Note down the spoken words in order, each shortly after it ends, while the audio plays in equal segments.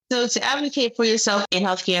So to advocate for yourself in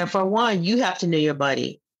healthcare, for one, you have to know your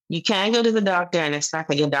body. You can't go to the doctor and expect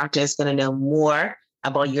that your doctor is going to know more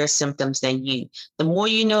about your symptoms than you. The more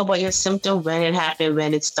you know about your symptom, when it happened,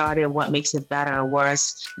 when it started, what makes it better or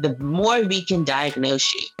worse, the more we can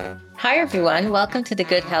diagnose you. Hi, everyone. Welcome to the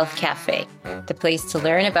Good Health Cafe, the place to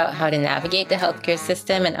learn about how to navigate the healthcare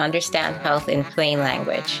system and understand health in plain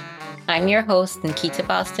language. I'm your host, Nikita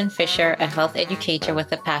Boston Fisher, a health educator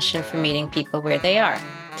with a passion for meeting people where they are.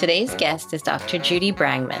 Today's guest is Dr. Judy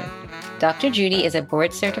Brangman. Dr. Judy is a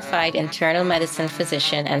board-certified internal medicine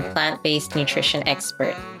physician and plant-based nutrition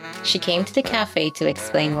expert. She came to the cafe to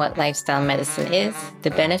explain what lifestyle medicine is,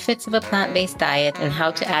 the benefits of a plant-based diet, and how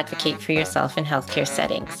to advocate for yourself in healthcare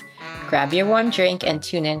settings. Grab your warm drink and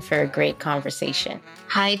tune in for a great conversation.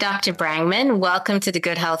 Hi, Dr. Brangman. Welcome to the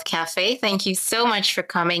Good Health Cafe. Thank you so much for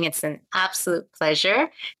coming. It's an absolute pleasure.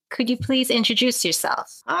 Could you please introduce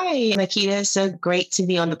yourself? Hi, Nikita. So great to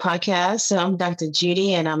be on the podcast. So I'm Dr.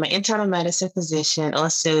 Judy, and I'm an internal medicine physician,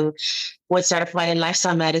 also board certified in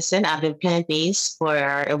lifestyle medicine. I've been plant-based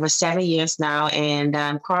for over 7 years now, and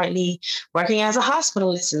I'm currently working as a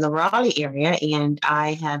hospitalist in the Raleigh area. And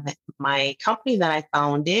I have my company that I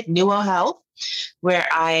founded, Newell Health, where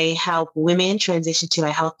I help women transition to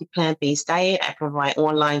a healthy plant-based diet. I provide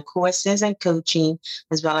online courses and coaching,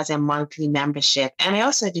 as well as a monthly membership. And I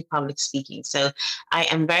also do public speaking. So I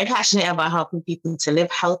am very passionate about helping people to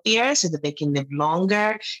live healthier so that they can live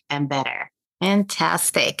longer and better.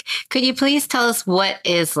 Fantastic. Could you please tell us what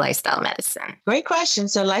is lifestyle medicine? Great question.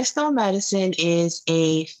 So lifestyle medicine is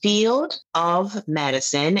a field of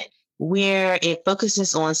medicine where it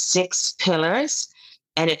focuses on 6 pillars.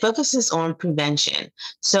 And it focuses on prevention.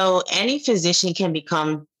 So any physician can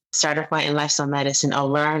become certified in lifestyle medicine or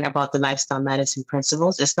learn about the lifestyle medicine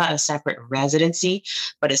principles. It's not a separate residency,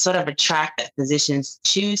 but it's sort of a track that physicians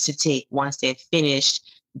choose to take once they've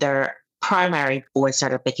finished their primary board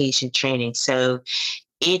certification training. So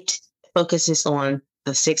it focuses on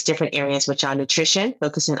the 6 different areas, which are nutrition,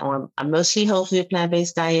 focusing on a mostly whole food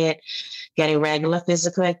plant-based diet, getting regular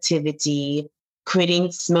physical activity,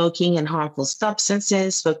 quitting smoking and harmful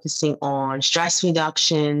substances, focusing on stress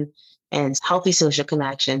reduction and healthy social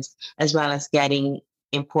connections, as well as getting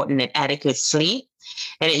important and adequate sleep.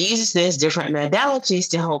 And it uses these different modalities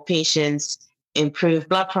to help patients improve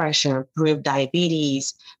blood pressure, improve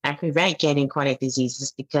diabetes, and prevent getting chronic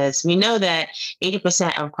diseases, because we know that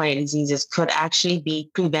 80% of chronic diseases could actually be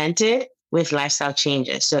prevented with lifestyle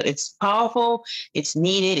changes. So it's powerful, it's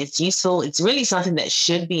needed, it's useful. It's really something that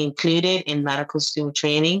should be included in medical school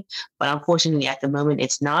training, but unfortunately at the moment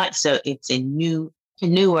it's not. So it's a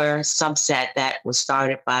newer subset that was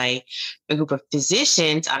started by a group of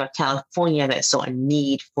physicians out of California that saw a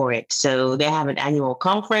need for it. So they have an annual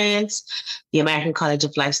conference, the American College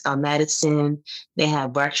of Lifestyle Medicine. They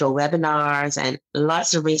have virtual webinars and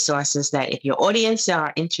lots of resources that if your audience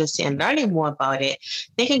are interested in learning more about it,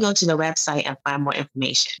 they can go to the website and find more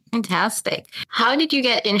information. Fantastic. How did you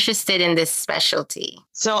get interested in this specialty?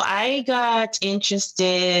 So I got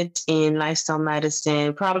interested in lifestyle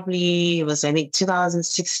medicine, probably it was, I think,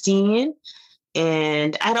 2016.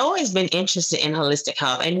 And I'd always been interested in holistic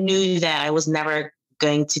health. I knew that I was never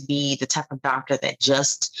going to be the type of doctor that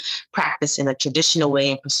just practiced in a traditional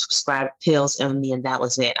way and prescribed pills only, and that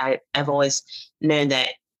was it. I've always known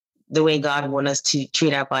that the way God wants us to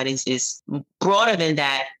treat our bodies is broader than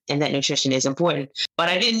that, and that nutrition is important. But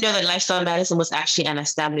I didn't know that lifestyle medicine was actually an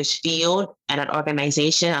established field and an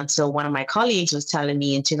organization until one of my colleagues was telling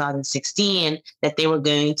me in 2016 that they were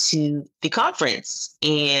going to the conference.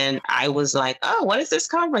 And I was like, oh, what is this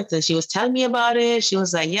conference? And she was telling me about it. She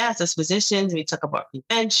was like, yes, as physicians, we talk about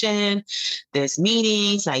prevention, there's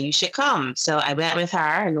meetings, like you should come. So I went with her,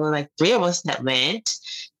 and there were like 3 of us that went.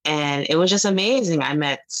 And it was just amazing. I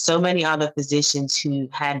met so many other physicians who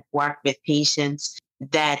had worked with patients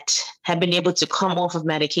that had been able to come off of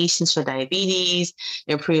medications for diabetes,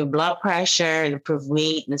 improve blood pressure, improve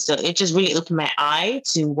weight. And so it just really opened my eye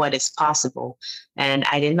to what is possible. And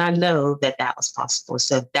I did not know that that was possible.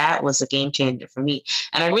 So that was a game changer for me.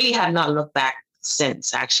 And I really have not looked back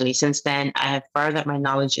since, actually. Since then, I have furthered my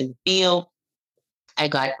knowledge in the field. I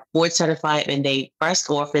got board certified when they first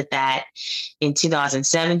offered that in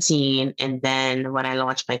 2017. And then when I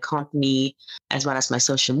launched my company, as well as my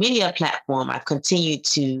social media platform, I've continued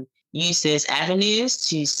to use these avenues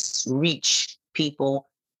to reach people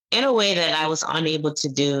in a way that I was unable to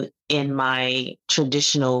do in my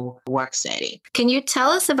traditional work setting. Can you tell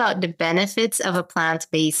us about the benefits of a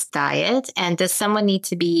plant-based diet? And does someone need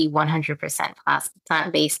to be 100%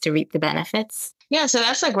 plant-based to reap the benefits? Yeah, so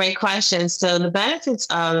that's a great question. So the benefits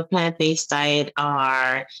of a plant-based diet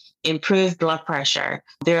are improved blood pressure.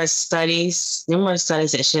 There are studies, numerous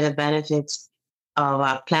studies that show the benefits of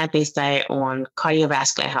a plant-based diet on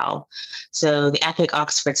cardiovascular health. So the EPIC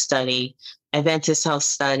Oxford study, Adventist Health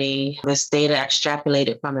study, this data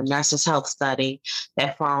extrapolated from the Nurses Health study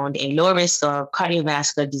that found a low risk of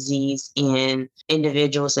cardiovascular disease in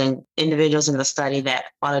individuals in the study that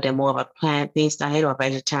followed a more of a plant-based diet or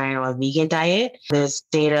vegetarian or vegan diet. There's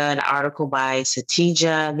data, an article by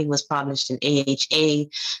Satija, I think it was published in AHA,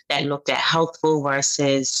 that looked at healthful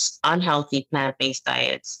versus unhealthy plant-based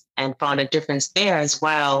diets and found a difference there as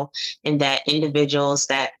well, in that individuals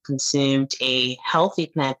that consumed a healthy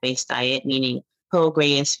plant-based diet, meaning whole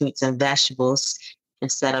grains, fruits, and vegetables,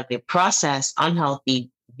 instead of the processed,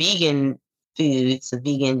 unhealthy vegan foods, the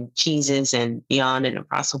vegan cheeses and beyond and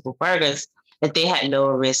impossible burgers, that they had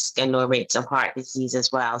lower risk and lower rates of heart disease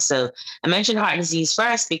as well. So I mentioned heart disease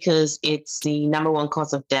first because it's the number one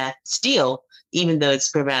cause of death still, even though it's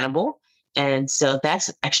preventable. And so that's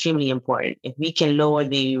extremely important. If we can lower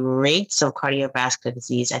the rates of cardiovascular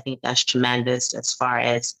disease, I think that's tremendous as far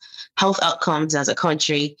as health outcomes as a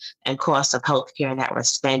country and cost of healthcare that we're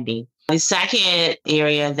spending. The second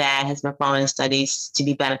area that has been found in studies to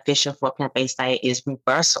be beneficial for a plant-based diet is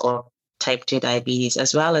reversal of type 2 diabetes,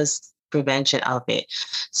 as well as prevention of it.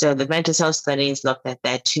 So the Adventist Health studies looked at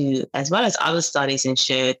that too, as well as other studies, and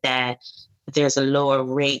showed that there's a lower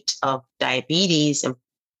rate of diabetes in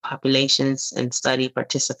populations and study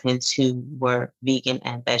participants who were vegan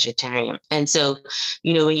and vegetarian. And so,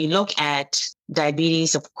 when you look at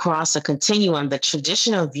diabetes across a continuum, the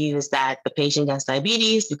traditional view is that the patient gets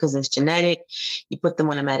diabetes because it's genetic. You put them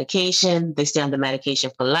on a medication, they stay on the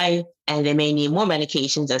medication for life, and they may need more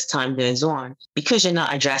medications as time goes on because you're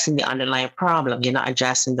not addressing the underlying problem. You're not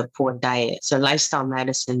addressing the poor diet. So lifestyle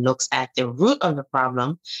medicine looks at the root of the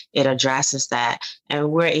problem. It addresses that.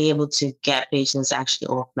 And we're able to get patients actually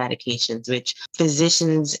off medications, which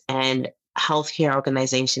physicians and healthcare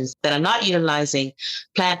organizations that are not utilizing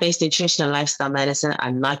plant-based nutrition and lifestyle medicine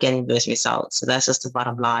are not getting those results. So that's just the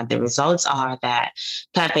bottom line. The results are that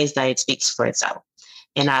plant-based diet speaks for itself.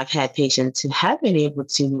 And I've had patients who have been able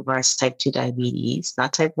to reverse type 2 diabetes,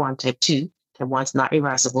 not type 1, type 2. Type 1's not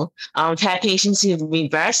reversible. I've had patients who've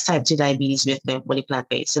reversed type 2 diabetes with the fully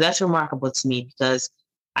plant-based. So that's remarkable to me because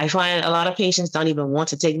I find a lot of patients don't even want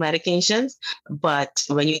to take medications, but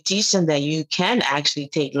when you teach them that you can actually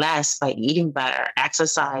take less by eating better,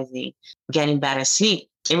 exercising, getting better sleep,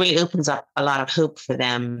 it really opens up a lot of hope for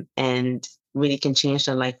them and really can change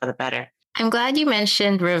their life for the better. I'm glad you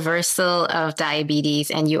mentioned reversal of diabetes,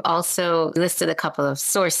 and you also listed a couple of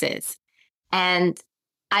sources. And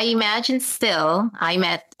I imagine I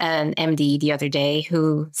met an MD the other day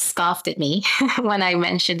who scoffed at me when I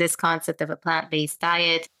mentioned this concept of a plant-based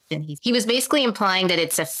diet. And he was basically implying that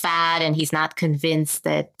it's a fad, and he's not convinced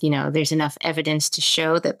that, there's enough evidence to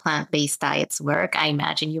show that plant-based diets work. I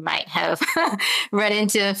imagine you might have run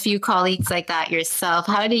into a few colleagues like that yourself.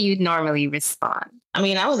 How do you normally respond? I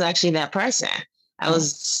mean, I was actually that person. I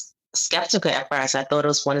was skeptical at first. I thought it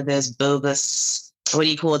was one of those bogus, what do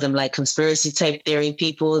you call them, like conspiracy type theory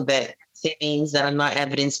people that say things that are not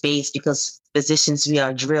evidence-based, because physicians, we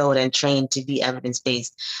are drilled and trained to be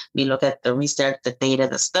evidence-based. We look at the research, the data,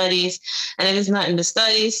 the studies, and if it's not in the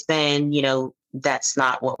studies, then, that's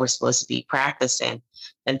not what we're supposed to be practicing.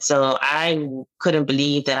 And so I couldn't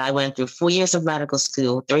believe that I went through 4 years of medical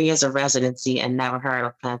school, 3 years of residency, and never heard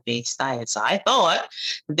of plant-based diet. So I thought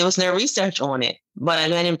there was no research on it. But I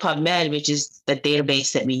went in PubMed, which is the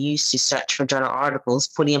database that we use to search for journal articles,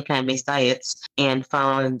 put in plant-based diets, and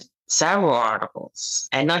found several articles,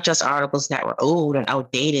 and not just articles that were old and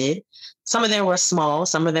outdated. Some of them were small,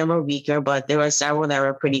 some of them were weaker, but there were several that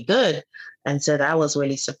were pretty good. And so that was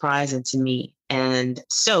really surprising to me. And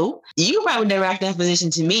so you probably direct that position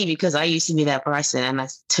to me because I used to be that person, and I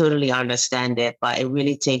totally understand it. But it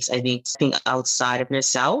really takes, I think, being outside of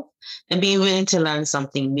yourself and being willing to learn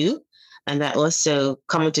something new. And that also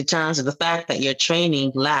coming to terms with the fact that your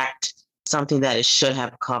training lacked something that it should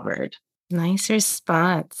have covered. Nice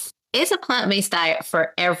response. Is a plant-based diet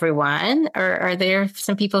for everyone, or are there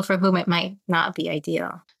some people for whom it might not be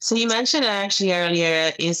ideal? So you mentioned actually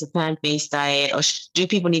earlier, is a plant-based diet, or do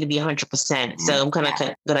people need to be 100%? So I'm going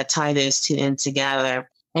to tie those two in together.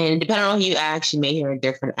 And depending on who you ask, you may hear a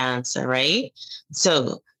different answer, right?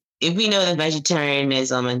 So if we know that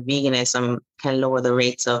vegetarianism and veganism can lower the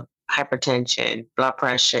rates of hypertension, blood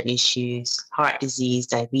pressure issues, heart disease,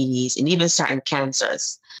 diabetes, and even certain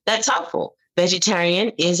cancers, that's helpful.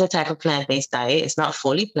 Vegetarian is a type of plant-based diet. It's not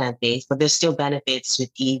fully plant-based, but there's still benefits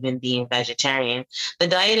with even being vegetarian. The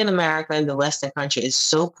diet in America and the Western country is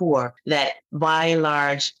so poor that by and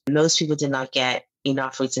large, most people did not get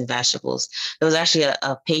enough fruits and vegetables. There was actually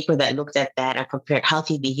a paper that looked at that and compared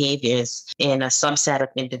healthy behaviors in a subset of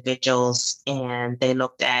individuals. And they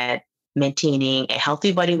looked at maintaining a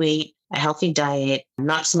healthy body weight, a healthy diet,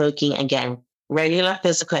 not smoking, and getting regular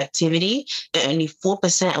physical activity, and only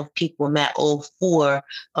 4% of people met all four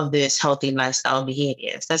of these healthy lifestyle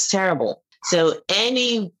behaviors. That's terrible. So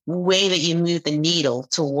any way that you move the needle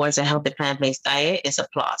towards a healthy plant-based diet is a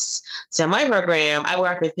plus. So in my program, I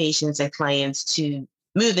work with patients and clients to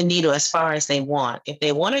move the needle as far as they want. If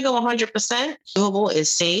they want to go 100%, doable is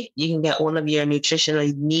safe. You can get all of your nutritional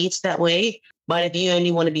needs that way. But if you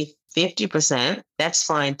only want to be 50%, that's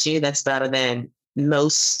fine too. That's better than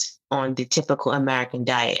most on the typical American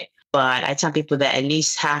diet. But I tell people that at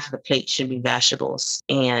least half of the plate should be vegetables,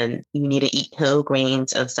 and you need to eat whole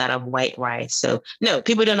grains instead of white rice. So no,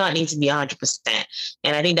 people do not need to be 100%.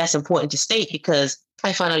 And I think that's important to state, because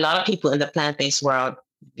I find a lot of people in the plant-based world,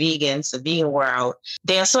 vegans, the vegan world,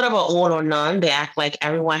 they are sort of an all or none. They act like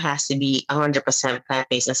everyone has to be 100%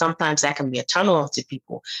 plant-based. And sometimes that can be a turn off to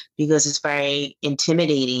people, because it's very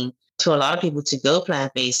intimidating to a lot of people to go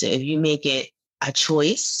plant-based. So if you make it a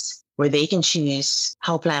choice where they can choose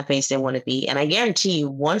how plant-based they want to be. And I guarantee you,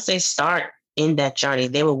 once they start in that journey,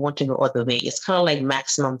 they will want to go all the way. It's kind of like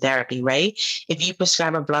maximum therapy, right? If you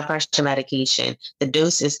prescribe a blood pressure medication, the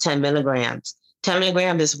dose is 10 milligrams. 10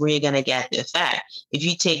 milligrams is where you're going to get the effect. If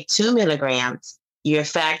you take 2 milligrams, your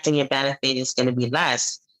effect and your benefit is going to be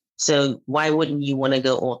less. So why wouldn't you want to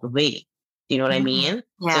go all the way? You know what I mean?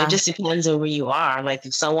 Yeah. So it just depends on where you are. Like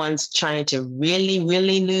if someone's trying to really,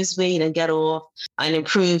 really lose weight and get off and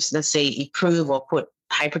improve, let's say improve or put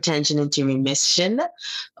hypertension into remission,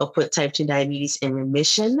 or put type 2 diabetes in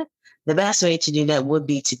remission, the best way to do that would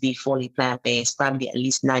be to be fully plant-based, probably at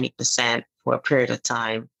least 90% for a period of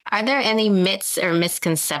time. Are there any myths or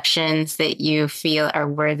misconceptions that you feel are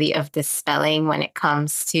worthy of dispelling when it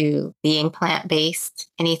comes to being plant-based?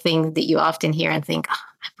 Anything that you often hear and think, oh,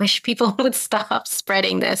 I wish people would stop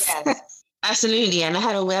spreading this? Yes, absolutely. And I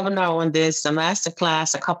had a webinar on this, a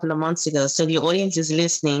masterclass a couple of months ago. So the audience is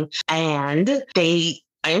listening and they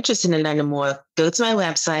are interested in learning more. Go to my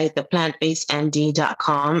website,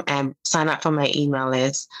 theplantbasedmd.com, and sign up for my email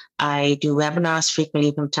list. I do webinars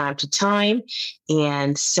frequently from time to time.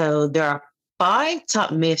 And so there are 5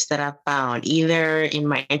 top myths that I've found, either in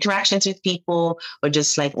my interactions with people or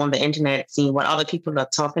just like on the internet, seeing what other people are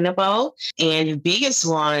talking about. And the biggest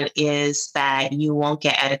one is that you won't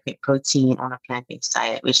get adequate protein on a plant-based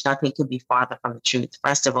diet, which nothing could be farther from the truth.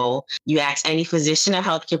 First of all, you ask any physician or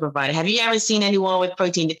healthcare provider, have you ever seen anyone with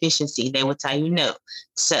protein deficiency? They will tell you no.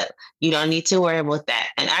 So you don't need to worry about that.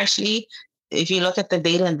 And actually, if you look at the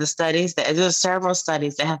data and the studies, there's several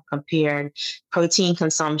studies that have compared protein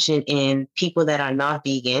consumption in people that are not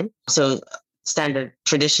vegan. So standard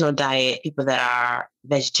traditional diet, people that are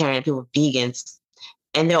vegetarian, people vegans,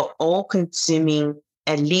 and they're all consuming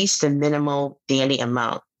at least the minimal daily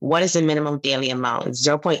amount. What is the minimum daily amount? It's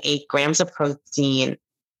 0.8 grams of protein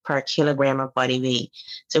per kilogram of body weight.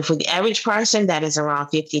 So for the average person, that is around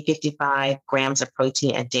 50, 55 grams of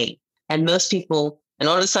protein a day. And most people, and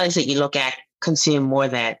all the studies that you look at, consume more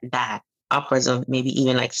than that, upwards of maybe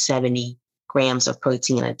even like 70 grams of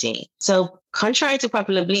protein a day. So contrary to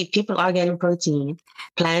popular belief, people are getting protein.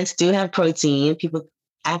 Plants do have protein. People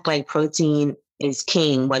act like protein is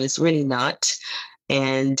king, but it's really not.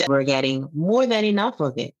 And we're getting more than enough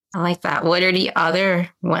of it. I like that. What are the other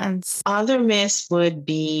ones? Other myths would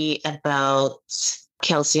be about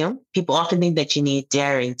calcium. People often think that you need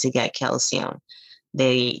dairy to get calcium.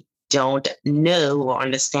 They don't know or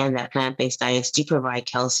understand that plant-based diets do provide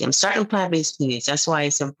calcium. Certain plant-based foods. That's why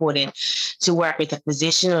it's important to work with a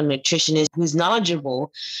physician or nutritionist who's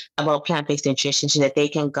knowledgeable about plant-based nutrition so that they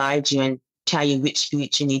can guide you and tell you which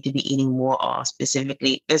foods you need to be eating more of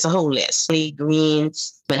specifically. There's a whole list.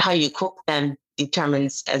 Greens, but how you cook them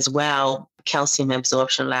determines as well calcium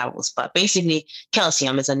absorption levels. But basically,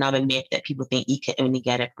 calcium is another myth that people think you can only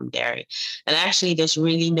get it from dairy. And actually, there's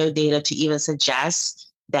really no data to even suggest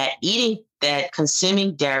that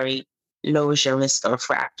consuming dairy lowers your risk of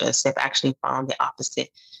fractures. They've actually found the opposite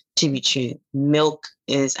to be true. Milk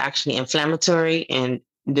is actually inflammatory, and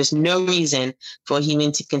there's no reason for a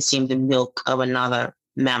human to consume the milk of another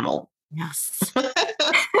mammal. Yes.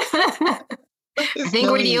 I think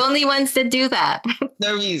we're the only ones that do that.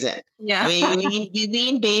 No reason. Yeah. I mean, you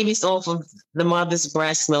wean babies off of the mother's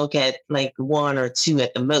breast milk at like 1 or 2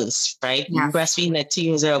 at the most, right? Yes. Breastfeeding at 2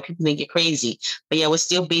 years old, people think you're crazy. But yeah, we're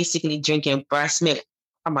still basically drinking breast milk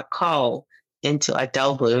from a cow into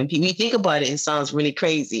adulthood. And if you think about it, it sounds really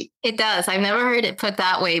crazy. It does. I've never heard it put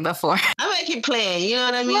that way before. I make it plain, you know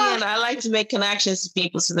what I mean? Yeah. And I like to make connections to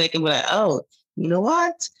people so they can be like, oh, you know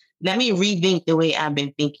what? Let me rethink the way I've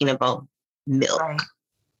been thinking about milk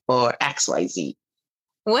or XYZ.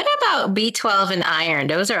 What about B12 and iron?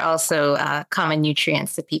 Those are also common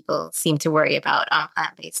nutrients that people seem to worry about on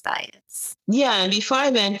plant-based diets. Yeah, and before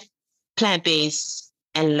I went plant-based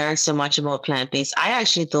and learned so much about plant-based, I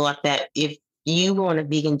actually thought that if you were on a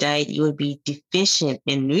vegan diet, you would be deficient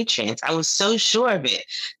in nutrients. I was so sure of it.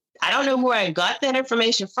 I don't know where I got that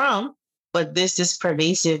information from, but there's this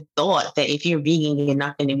pervasive thought that if you're vegan, you're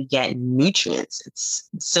not going to be getting nutrients. It's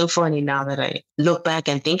so funny now that I look back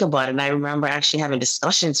and think about it. And I remember actually having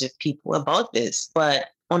discussions with people about this. But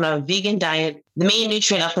on a vegan diet, the main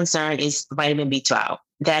nutrient of concern is vitamin B12.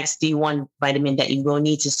 That's the one vitamin that you will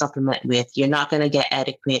need to supplement with. You're not going to get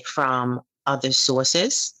adequate from other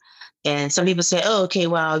sources. And some people say, oh, okay,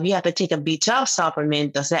 well, if you have to take a B12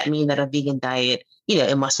 supplement, does that mean that a vegan diet,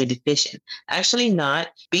 it must be deficient? Actually not.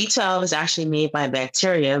 B12 is actually made by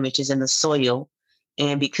bacteria, which is in the soil.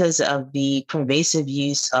 And because of the pervasive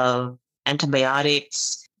use of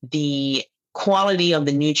antibiotics, the quality of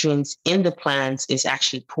the nutrients in the plants is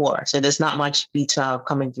actually poor. So there's not much B12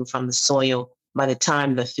 coming through from the soil by the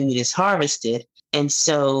time the food is harvested. And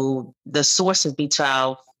so the source of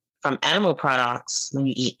B12 from animal products, when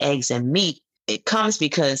you eat eggs and meat, it comes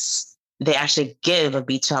because they actually give a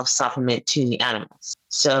B12 supplement to the animals.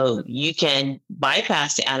 So you can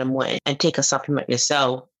bypass the animal and take a supplement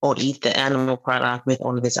yourself or eat the animal product with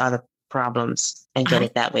all of its other problems and get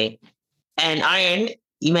it that way. And iron,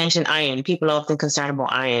 you mentioned iron. People are often concerned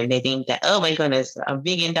about iron. They think that, oh my goodness, a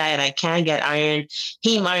vegan diet, I can't get iron.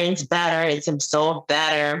 Heme iron's better. It's absorbed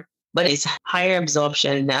better, but it's higher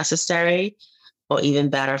absorption necessary or even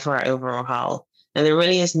better for our overall health. And there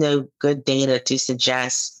really is no good data to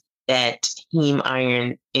suggest that heme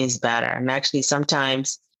iron is better. And actually,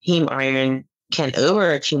 sometimes heme iron can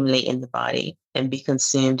overaccumulate in the body and be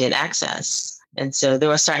consumed in excess. And so there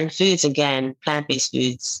are certain foods, again, plant-based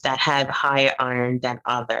foods that have higher iron than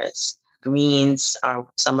others. Greens are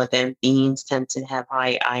some of them. Beans tend to have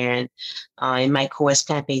high iron. In my course,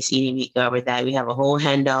 Plant-Based Eating, we cover that. We have a whole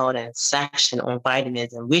handout and section on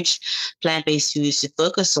vitamins and which plant-based foods to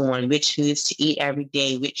focus on, which foods to eat every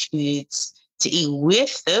day, which foods to eat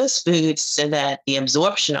with those foods so that the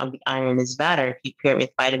absorption of the iron is better. If you pair it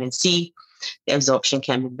with vitamin C, the absorption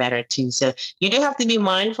can be better too. So you do have to be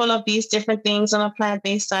mindful of these different things on a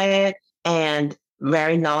plant-based diet and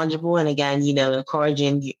very knowledgeable. And again,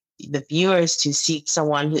 encouraging the viewers to seek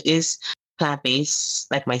someone who is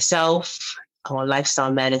plant-based, like myself, or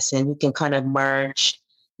lifestyle medicine, who can kind of merge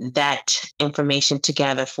that information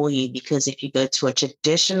together for you. Because if you go to a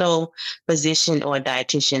traditional physician or a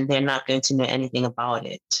dietitian, they're not going to know anything about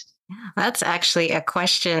it. That's actually a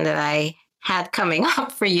question that I had coming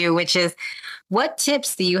up for you, which is, what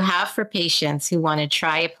tips do you have for patients who want to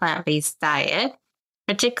try a plant-based diet,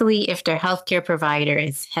 particularly if their healthcare provider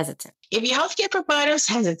is hesitant? If your healthcare provider is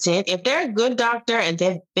hesitant, if they're a good doctor and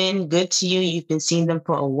they've been good to you, you've been seeing them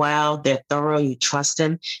for a while, they're thorough, you trust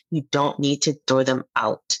them, you don't need to throw them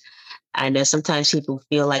out. I know sometimes people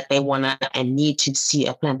feel like they want to and need to see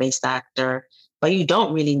a plant-based doctor, but you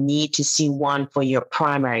don't really need to see one for your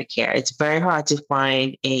primary care. It's very hard to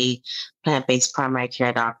find a plant-based primary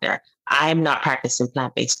care doctor. I'm not practicing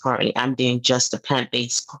plant-based currently. I'm doing just the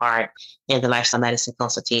plant-based part in the lifestyle medicine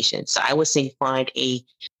consultation. So I would say find a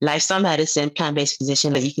lifestyle medicine plant-based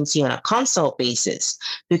physician that you can see on a consult basis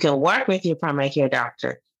who can work with your primary care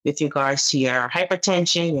doctor with regards to your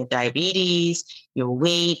hypertension, your diabetes, your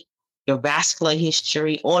weight, your vascular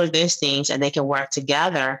history, all of those things, and they can work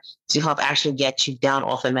together to help actually get you down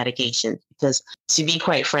off of medication. Because to be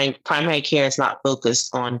quite frank, primary care is not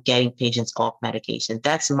focused on getting patients off medication.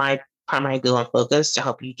 That's my primary goal and focus, to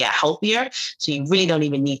help you get healthier. So you really don't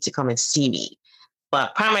even need to come and see me.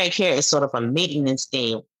 But primary care is sort of a maintenance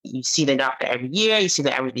thing. You see the doctor every year, you see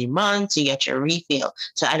them every 3 months, you get your refill.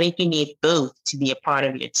 So I think you need both to be a part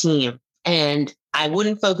of your team. And I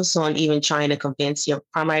wouldn't focus on even trying to convince your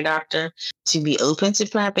primary doctor to be open to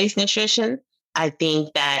plant-based nutrition. I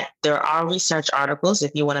think that there are research articles.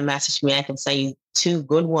 If you want to message me, I can send you 2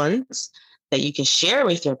 good ones that you can share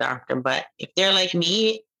with your doctor. But if they're like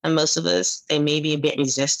me and most of us, they may be a bit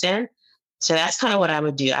resistant. So that's kind of what I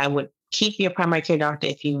would do. I would keep your primary care doctor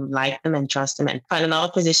if you like them and trust them, and find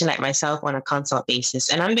another physician like myself on a consult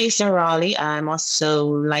basis. And I'm based in Raleigh. I'm also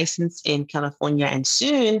licensed in California, and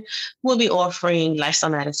soon we'll be offering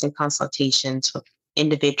lifestyle medicine consultations for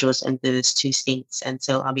individuals in those two states. And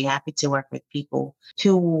so I'll be happy to work with people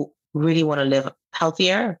who really want to live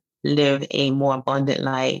healthier, live a more abundant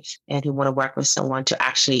life, and who want to work with someone to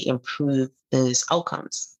actually improve those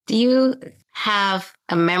outcomes. Do you have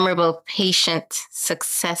a memorable patient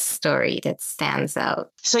success story that stands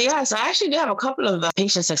out? So yes, I actually do have a couple of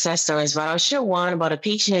patient success stories, but I'll share one about a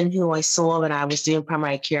patient who I saw when I was doing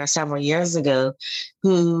primary care several years ago,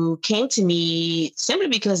 who came to me simply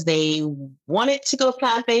because they wanted to go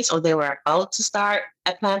plant-based, or they were about to start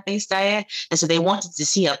a plant-based diet. And so they wanted to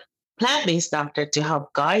see a plant-based doctor to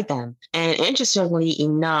help guide them. And interestingly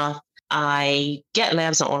enough, I get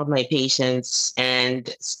labs on all of my patients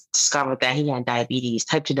and discovered that he had diabetes,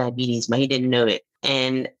 type 2 diabetes, but he didn't know it.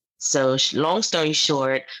 And so long story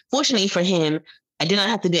short, fortunately for him, I did not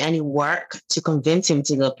have to do any work to convince him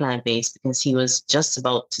to go plant-based, because he was just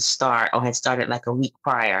about to start, or had started like a week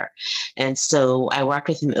prior. And so I worked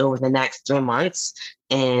with him over the next 3 months.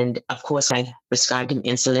 And of course, I prescribed him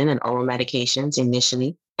insulin and oral medications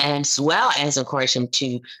initially, as well as encourage him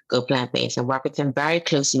to go plant-based, and work with him very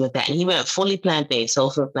closely with that. And he went fully plant-based, whole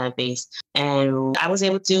food plant-based. And I was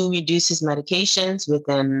able to reduce his medications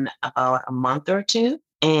within about a month or two.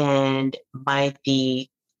 And by the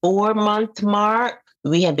 4-month mark,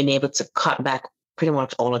 we had been able to cut back pretty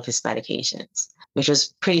much all of his medications, which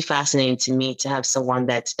was pretty fascinating to me, to have someone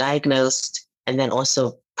that's diagnosed and then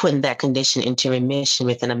also putting that condition into remission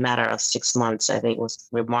within a matter of 6 months. I think was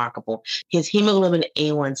remarkable. His hemoglobin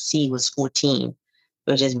A1C was 14,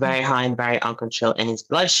 which is very high and very uncontrolled. And his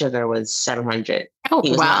blood sugar was 700. Oh, he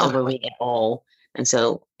was wow. not overweight at all. And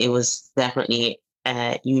so it was definitely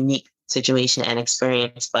a unique situation and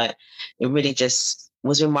experience, but it really just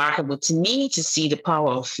was remarkable to me to see the power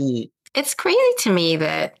of food. It's crazy to me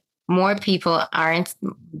that more people aren't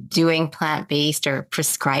doing plant-based or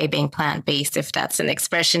prescribing plant-based, if that's an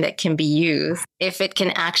expression that can be used, if it can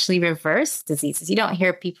actually reverse diseases. You don't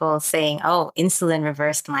hear people saying, oh, insulin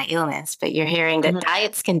reversed my illness, but you're hearing that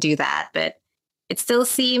diets can do that. But it still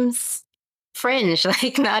seems fringe,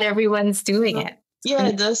 like not everyone's doing it. Yeah,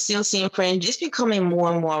 it does still seem fringe. It's becoming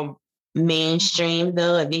more and more mainstream,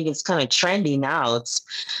 though. I think it's kind of trendy now. It's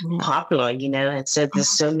popular, and so there's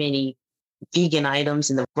so many vegan items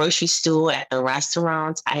in the grocery store, at the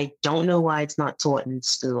restaurants. I don't know why it's not taught in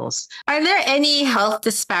schools. Are there any health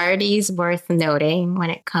disparities worth noting when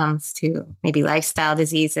it comes to maybe lifestyle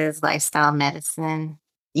diseases, lifestyle medicine?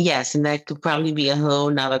 Yes, and that could probably be a whole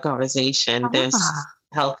nother conversation. There's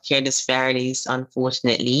healthcare disparities,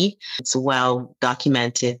 unfortunately. It's well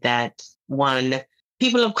documented that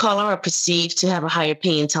people of color are perceived to have a higher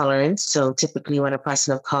pain tolerance. So typically when a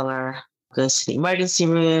person of color goes to the emergency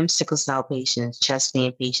room, sickle cell patients, chest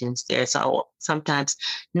pain patients, they're sometimes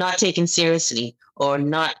not taken seriously or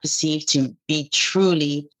not perceived to be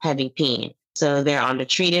truly having pain. So they're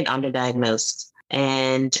undertreated, underdiagnosed.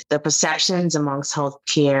 And the perceptions amongst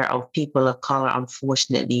healthcare of people of color,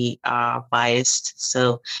 unfortunately, are biased.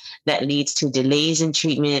 So that leads to delays in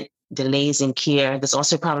treatment, delays in care. There's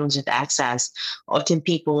also problems with access. Often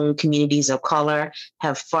people in communities of color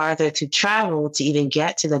have farther to travel to even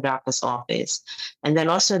get to the doctor's office. And then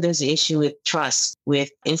also there's the issue with trust, with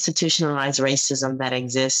institutionalized racism that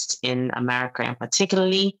exists in America, and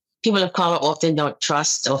particularly people of color often don't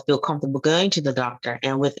trust or feel comfortable going to the doctor.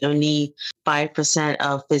 And with only 5%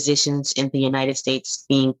 of physicians in the United States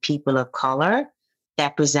being people of color,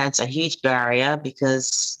 that presents a huge barrier,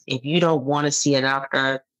 because if you don't want to see a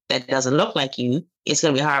doctor that doesn't look like you, it's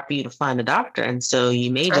going to be hard for you to find a doctor. And so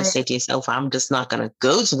you may just say to yourself, I'm just not going to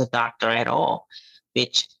go to the doctor at all,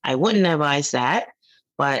 which I wouldn't advise that.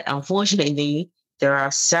 But unfortunately, there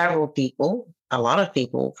are several people, a lot of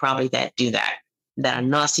people probably, that do that are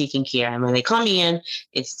not seeking care. And when they come in,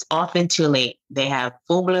 it's often too late. They have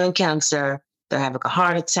full-blown cancer, they're having a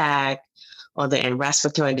heart attack, or they're in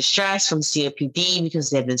respiratory distress from COPD because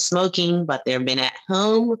they've been smoking, but they've been at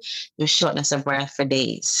home with shortness of breath for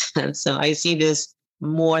days. And so I see this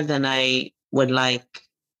more than I would like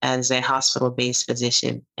as a hospital-based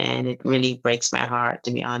physician. And it really breaks my heart,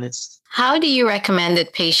 to be honest. How do you recommend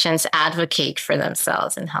that patients advocate for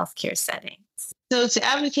themselves in healthcare settings? So to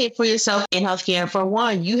advocate for yourself in healthcare, for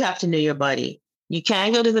one, you have to know your body. You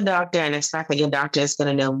can't go to the doctor and expect that your doctor is going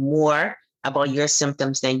to know more about your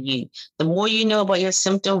symptoms than you. The more you know about your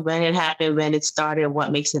symptom, when it happened, when it started,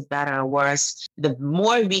 what makes it better or worse, the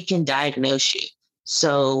more we can diagnose you.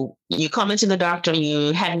 So you come into the doctor and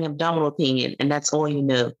you're having abdominal pain, and that's all you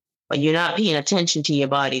know. but you're not paying attention to your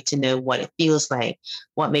body to know what it feels like,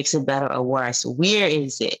 what makes it better or worse. Where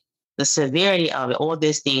is it? The severity of it, all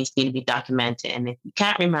these things need to be documented. And if you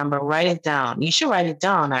can't remember, write it down. You should write it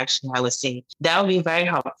down, actually, I would say. That would be very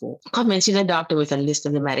helpful. Coming to the doctor with a list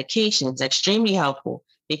of the medications, extremely helpful,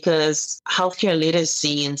 because healthcare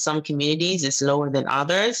literacy in some communities is lower than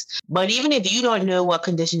others. But even if you don't know what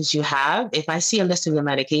conditions you have, if I see a list of the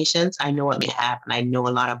medications, I know what you have and I know a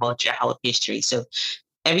lot about your health history. So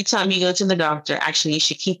every time you go to the doctor, actually, you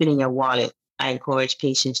should keep it in your wallet. I encourage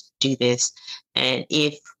patients to do this. And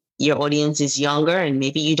if your audience is younger and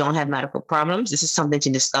maybe you don't have medical problems, this is something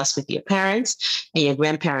to discuss with your parents and your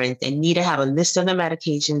grandparents. They need to have a list of the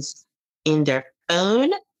medications in their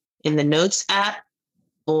phone, in the Notes app,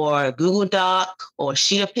 or Google Doc, or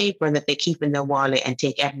sheet of paper that they keep in their wallet and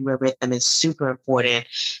take everywhere with them. Is super important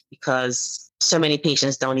because so many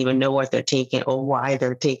patients don't even know what they're taking or why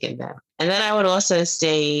they're taking them. And then I would also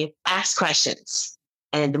say, ask questions.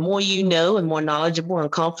 And the more you know and more knowledgeable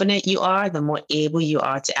and confident you are, the more able you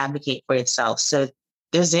are to advocate for yourself. So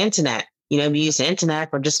there's the internet. We use the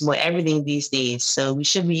internet for just about everything these days. So we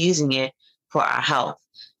should be using it for our health.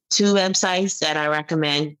 2 websites that I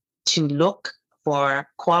recommend to look for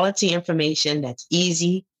quality information that's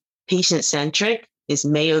easy, patient-centric is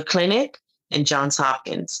Mayo Clinic and Johns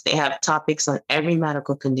Hopkins. They have topics on every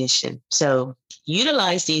medical condition. So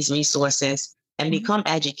utilize these resources and become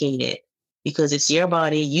educated, because it's your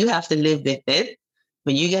body. You have to live with it.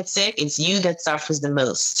 When you get sick, it's you that suffers the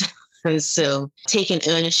most. And so taking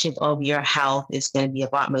ownership of your health is going to be of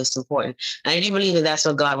utmost important. And I do believe that that's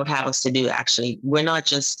what God would have us to do, actually. We're not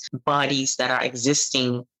just bodies that are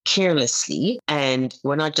existing carelessly, and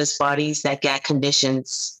we're not just bodies that get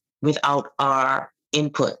conditions without our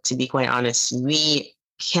input, to be quite honest. We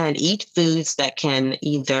can eat foods that can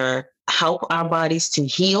either help our bodies to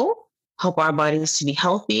heal, help our bodies to be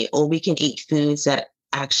healthy, or we can eat foods that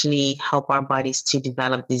actually help our bodies to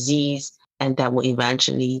develop disease, and that will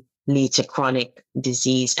eventually lead to chronic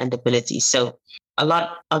disease and debility. So a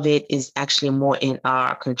lot of it is actually more in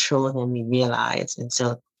our control than we realize. And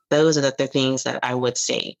so those are the things that I would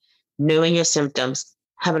say. Knowing your symptoms,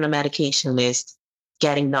 having a medication list,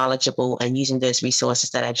 getting knowledgeable, and using those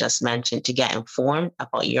resources that I just mentioned to get informed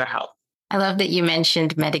about your health. I love that you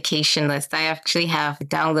mentioned medication list. I actually have a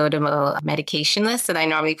downloadable medication list that I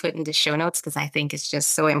normally put in the show notes because I think it's just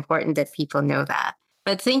so important that people know that.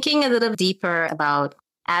 But thinking a little deeper about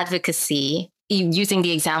advocacy, using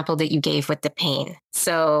the example that you gave with the pain.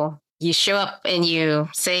 So you show up and you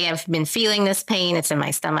say, I've been feeling this pain. It's in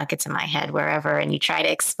my stomach, it's in my head, wherever. And you try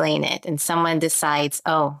to explain it. And someone decides,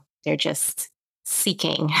 oh, they're just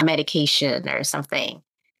seeking medication or something.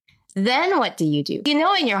 Then what do? You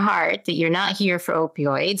know in your heart that you're not here for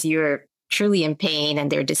opioids. You're truly in pain and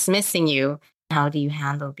they're dismissing you. How do you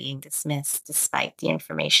handle being dismissed despite the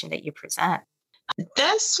information that you present?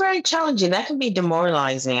 That's very challenging. That can be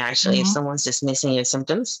demoralizing, actually, if someone's dismissing your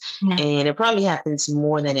symptoms. Yeah. And it probably happens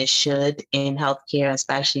more than it should in healthcare,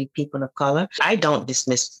 especially people of color. I don't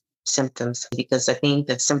dismiss symptoms because I think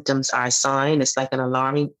that symptoms are a sign. It's like an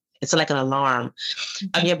alarm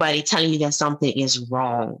of your body telling you that something is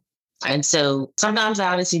wrong. And so sometimes,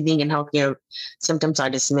 obviously, being in healthcare, symptoms are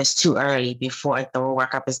dismissed too early before a thorough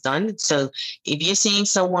workup is done. So if you're seeing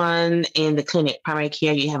someone in the clinic, primary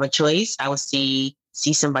care, you have a choice. I would see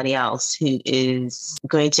somebody else who is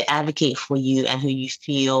going to advocate for you and who you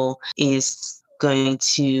feel is going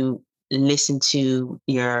to listen to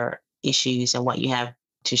your issues and what you have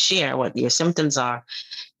to share, what your symptoms are.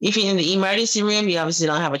 If you're in the emergency room, you obviously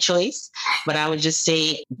don't have a choice, but I would just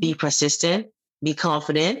say be persistent, be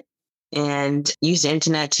confident, and use the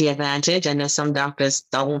internet to your advantage. I know some doctors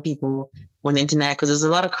don't want people on the internet because there's a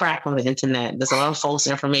lot of crap on the internet. There's a lot of false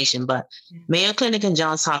information, but Mayo Clinic and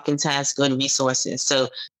Johns Hopkins has good resources. So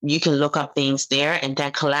you can look up things there and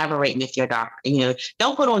then collaborate with your doctor.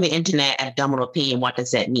 Don't put on the internet abdominal pain. What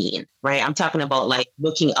does that mean? Right? I'm talking about like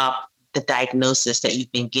looking up the diagnosis that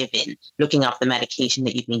you've been given, looking up the medication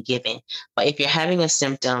that you've been given. But if you're having a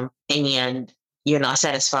symptom and you're not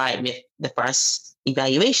satisfied with the first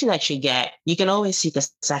evaluation that you get, you can always seek a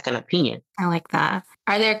second opinion. I like that.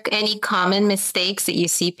 Are there any common mistakes that you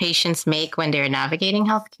see patients make when they're navigating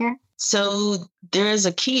healthcare? So there's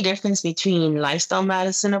a key difference between lifestyle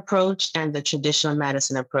medicine approach and the traditional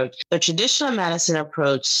medicine approach. The traditional medicine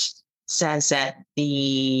approach says that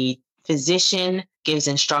the physician gives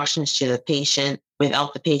instructions to the patient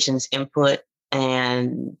without the patient's input,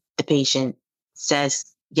 and the patient says,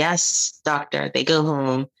 yes, doctor. They go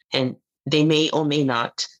home and they may or may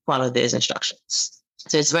not follow those instructions.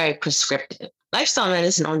 So it's very prescriptive. Lifestyle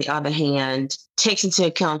medicine, on the other hand, takes into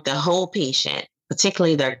account the whole patient,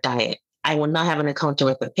 particularly their diet. I will not have an encounter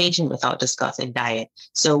with a patient without discussing diet.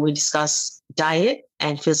 So we discuss diet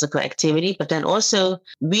and physical activity, but then also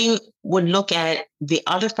we would look at the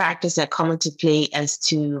other factors that come into play as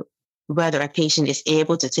to whether a patient is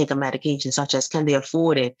able to take a medication, such as can they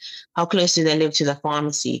afford it? How close do they live to the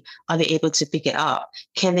pharmacy? Are they able to pick it up?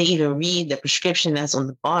 Can they even read the prescription that's on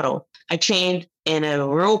the bottle? I trained in a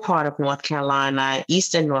rural part of North Carolina,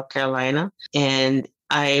 Eastern North Carolina, and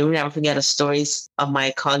I will never forget the stories of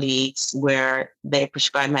my colleagues where they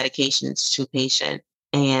prescribe medications to patient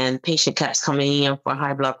and patient kept coming in for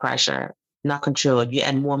high blood pressure, not controlled. You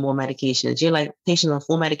add more and more medications. You're like, patient on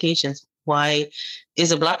full medications. Why is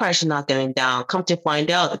the blood pressure not going down? Come to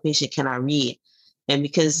find out the patient cannot read. And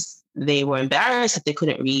because they were embarrassed that they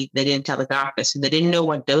couldn't read, they didn't tell the doctor. So they didn't know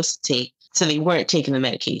what dose to take. So they weren't taking the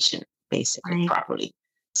medication basically properly.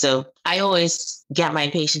 So I always get my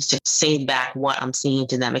patients to say back what I'm saying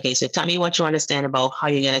to them. Okay, so tell me what you understand about how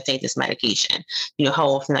you're going to take this medication. How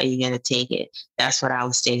often are you going to take it? That's what I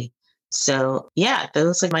would say. So yeah,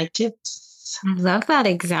 those are my tips. I love that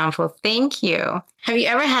example. Thank you. Have you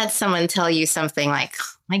ever had someone tell you something like,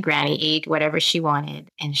 my granny ate whatever she wanted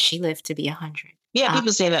and she lived to be 100? Yeah,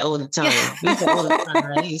 people say that all the time. People say all the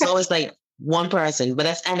time, right? It's always like one person, but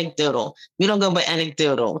that's anecdotal. We don't go by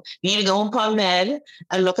anecdotal. You need to go on PubMed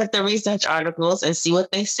and look at the research articles and see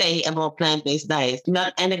what they say about plant-based diets,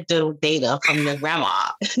 not anecdotal data from your grandma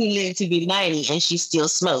who lived to be 90 and she still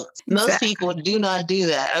smokes. Most people do not do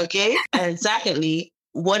that, okay? And secondly,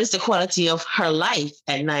 what is the quality of her life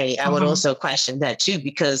at 90? I would also question that too,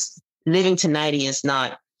 because living to 90 is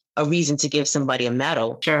not a reason to give somebody a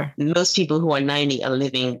medal. Sure. Most people who are 90 are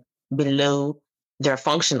living below their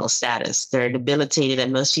functional status. They're debilitated,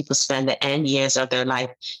 and most people spend the end years of their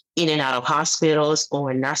life in and out of hospitals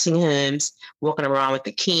or nursing homes, walking around with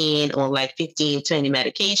a cane on like 15, 20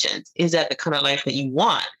 medications. Is that the kind of life that you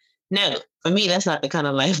want? No, for me, that's not the kind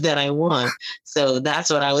of life that I want. So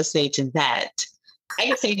that's what I would say to that. I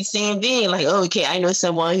can say the same thing, like, oh, okay, I know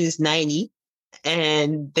someone who's 90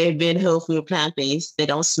 and they've been whole food plant-based. They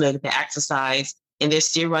don't smoke, they exercise, and they're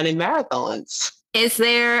still running marathons. Is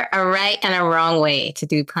there a right and a wrong way to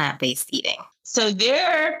do plant-based eating? So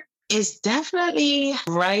there is definitely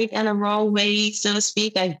right and a wrong way, so to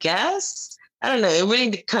speak, I guess. I don't know. It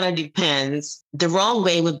really kind of depends. The wrong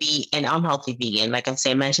way would be an unhealthy vegan. Like I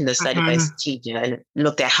said, I mentioned the study by Satija and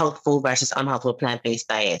looked at healthful versus unhealthful plant-based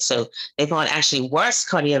diet. So they found actually worse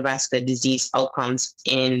cardiovascular disease outcomes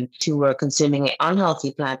in who were consuming an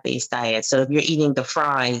unhealthy plant-based diet. So if you're eating the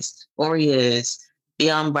fries, Oreos,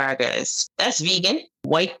 Beyond Burgers, that's vegan.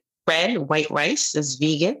 White bread, white rice is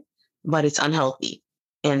vegan, but it's unhealthy.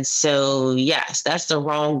 And so, yes, that's the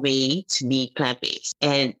wrong way to be plant-based.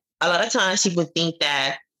 And a lot of times people think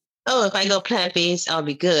that, oh, if I go plant-based, I'll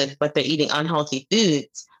be good, but they're eating unhealthy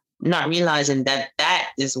foods, not realizing that that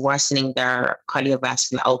is worsening their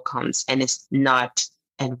cardiovascular outcomes and it's not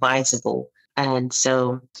advisable. And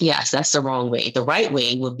so, yes, that's the wrong way. The right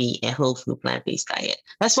way would be a whole food plant-based diet.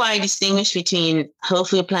 That's why I distinguish between whole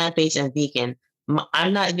food plant-based and vegan.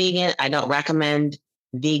 I'm not vegan. I don't recommend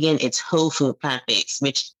vegan. It's whole food plant-based,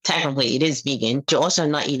 which technically it is vegan. You're also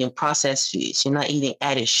not eating processed foods. You're not eating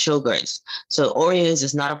added sugars. So Oreos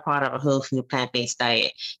is not a part of a whole food plant-based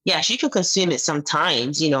diet. Yes, you can consume it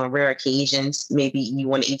sometimes, on rare occasions. Maybe you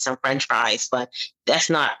want to eat some French fries, but that's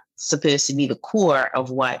not supposed to be the core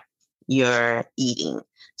of what you're eating.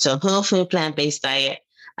 So whole food plant-based diet,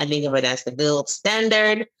 I think of it as the gold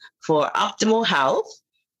standard for optimal health.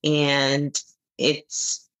 And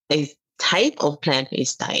it's a type of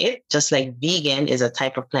plant-based diet, just like vegan is a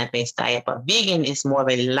type of plant-based diet, but vegan is more of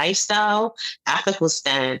a lifestyle, ethical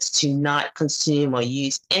stance to not consume or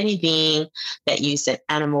use anything that uses an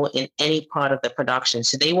animal in any part of the production.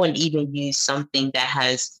 So they wouldn't even use something that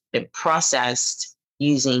has been processed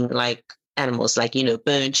using like animals, like,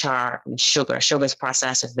 bone char and sugar. Sugar is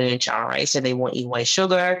processed with bone char, right? So they won't eat white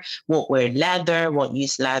sugar, won't wear leather, won't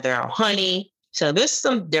use leather or honey. So there's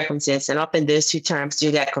some differences. And often those two terms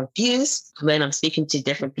do get confused when I'm speaking to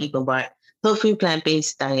different people, but whole food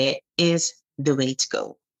plant-based diet is the way to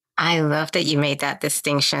go. I love that you made that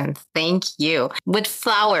distinction. Thank you. Would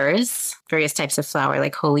flours, various types of flour,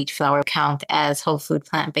 like whole wheat flour, count as whole food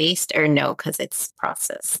plant-based or no, because it's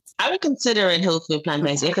processed? I would consider it whole food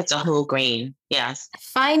plant-based if it's a whole grain. Yes.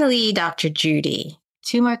 Finally, Dr. Judy,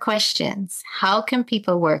 2 more questions. How can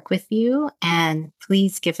people work with you? And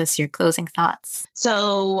please give us your closing thoughts.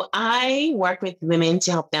 So I work with women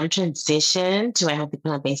to help them transition to a healthy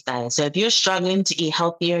plant-based diet. So if you're struggling to eat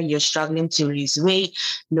healthier, you're struggling to lose weight,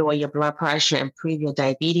 lower your blood pressure, improve your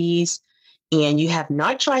diabetes, and you have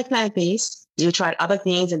not tried plant-based, you tried other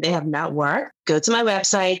things and they have not worked, go to my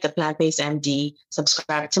website, The Plant-Based MD,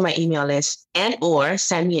 subscribe to my email list, and or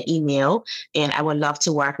send me an email, and I would love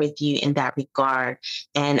to work with you in that regard.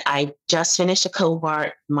 And I just finished a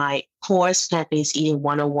cohort, my course, Plant-Based Eating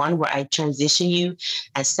 101, where I transition you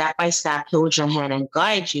and step-by-step hold your hand and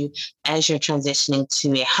guide you as you're transitioning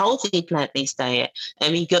to a healthy plant-based diet.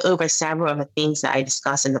 And we go over several of the things that I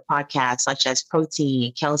discuss in the podcast, such as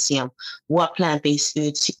protein, calcium, what plant-based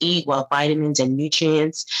foods to eat, what vitamins and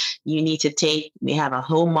nutrients you need to take. We have a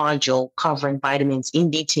whole module covering vitamins in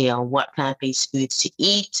detail, what plant-based foods to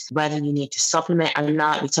eat, whether you need to supplement or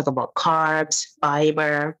not. We talk about carbs,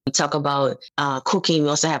 fiber. We talk about cooking. We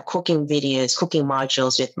also have cooking videos, cooking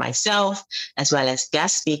modules with myself, as well as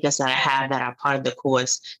guest speakers that I have that are part of the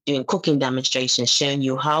course, doing cooking demonstrations, showing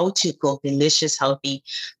you how to cook delicious, healthy,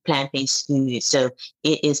 plant-based food. So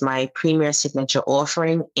it is my premier signature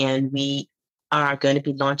offering, and we are going to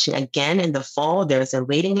be launching again in the fall. There's a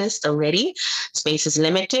waiting list already. Space is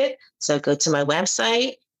limited. So go to my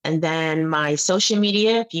website. And then my social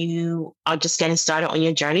media, if you are just getting started on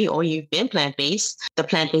your journey or you've been plant-based, The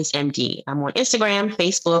Plant-Based MD. I'm on Instagram,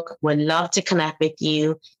 Facebook. Would love to connect with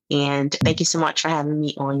you. And thank you so much for having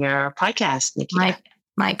me on your podcast, Nikita.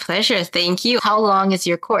 My pleasure. Thank you. How long is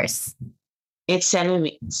your course? It's 7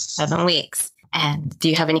 weeks. 7 weeks. And do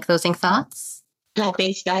you have any closing thoughts?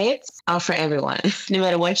 Plant-based diets are for everyone, no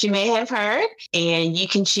matter what you may have heard. And you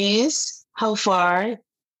can choose how far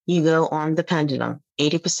you go on the pendulum.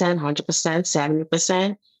 80%, 100%,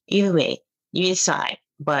 70%, either way, you decide.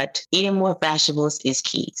 But eating more vegetables is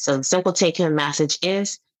key. So the simple take-home message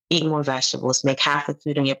is eat more vegetables. Make half the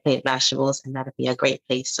food on your plate vegetables, and that'll be a great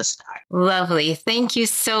place to start. Lovely. Thank you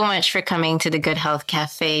so much for coming to the Good Health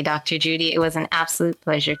Cafe, Dr. Judy. It was an absolute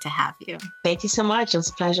pleasure to have you. Thank you so much. It was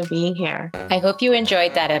a pleasure being here. I hope you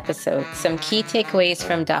enjoyed that episode. Some key takeaways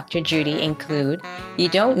from Dr. Judy include: you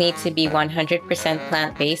don't need to be 100%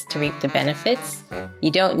 plant-based to reap the benefits.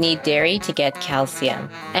 You don't need dairy to get calcium.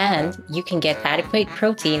 And you can get adequate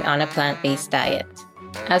protein on a plant-based diet.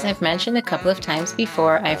 As I've mentioned a couple of times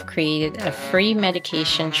before, I've created a free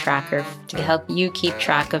medication tracker to help you keep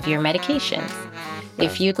track of your medications.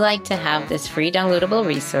 If you'd like to have this free downloadable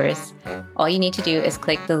resource, all you need to do is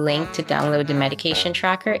click the link to download the medication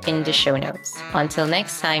tracker in the show notes. Until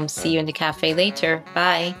next time, see you in the cafe later.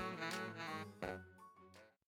 Bye.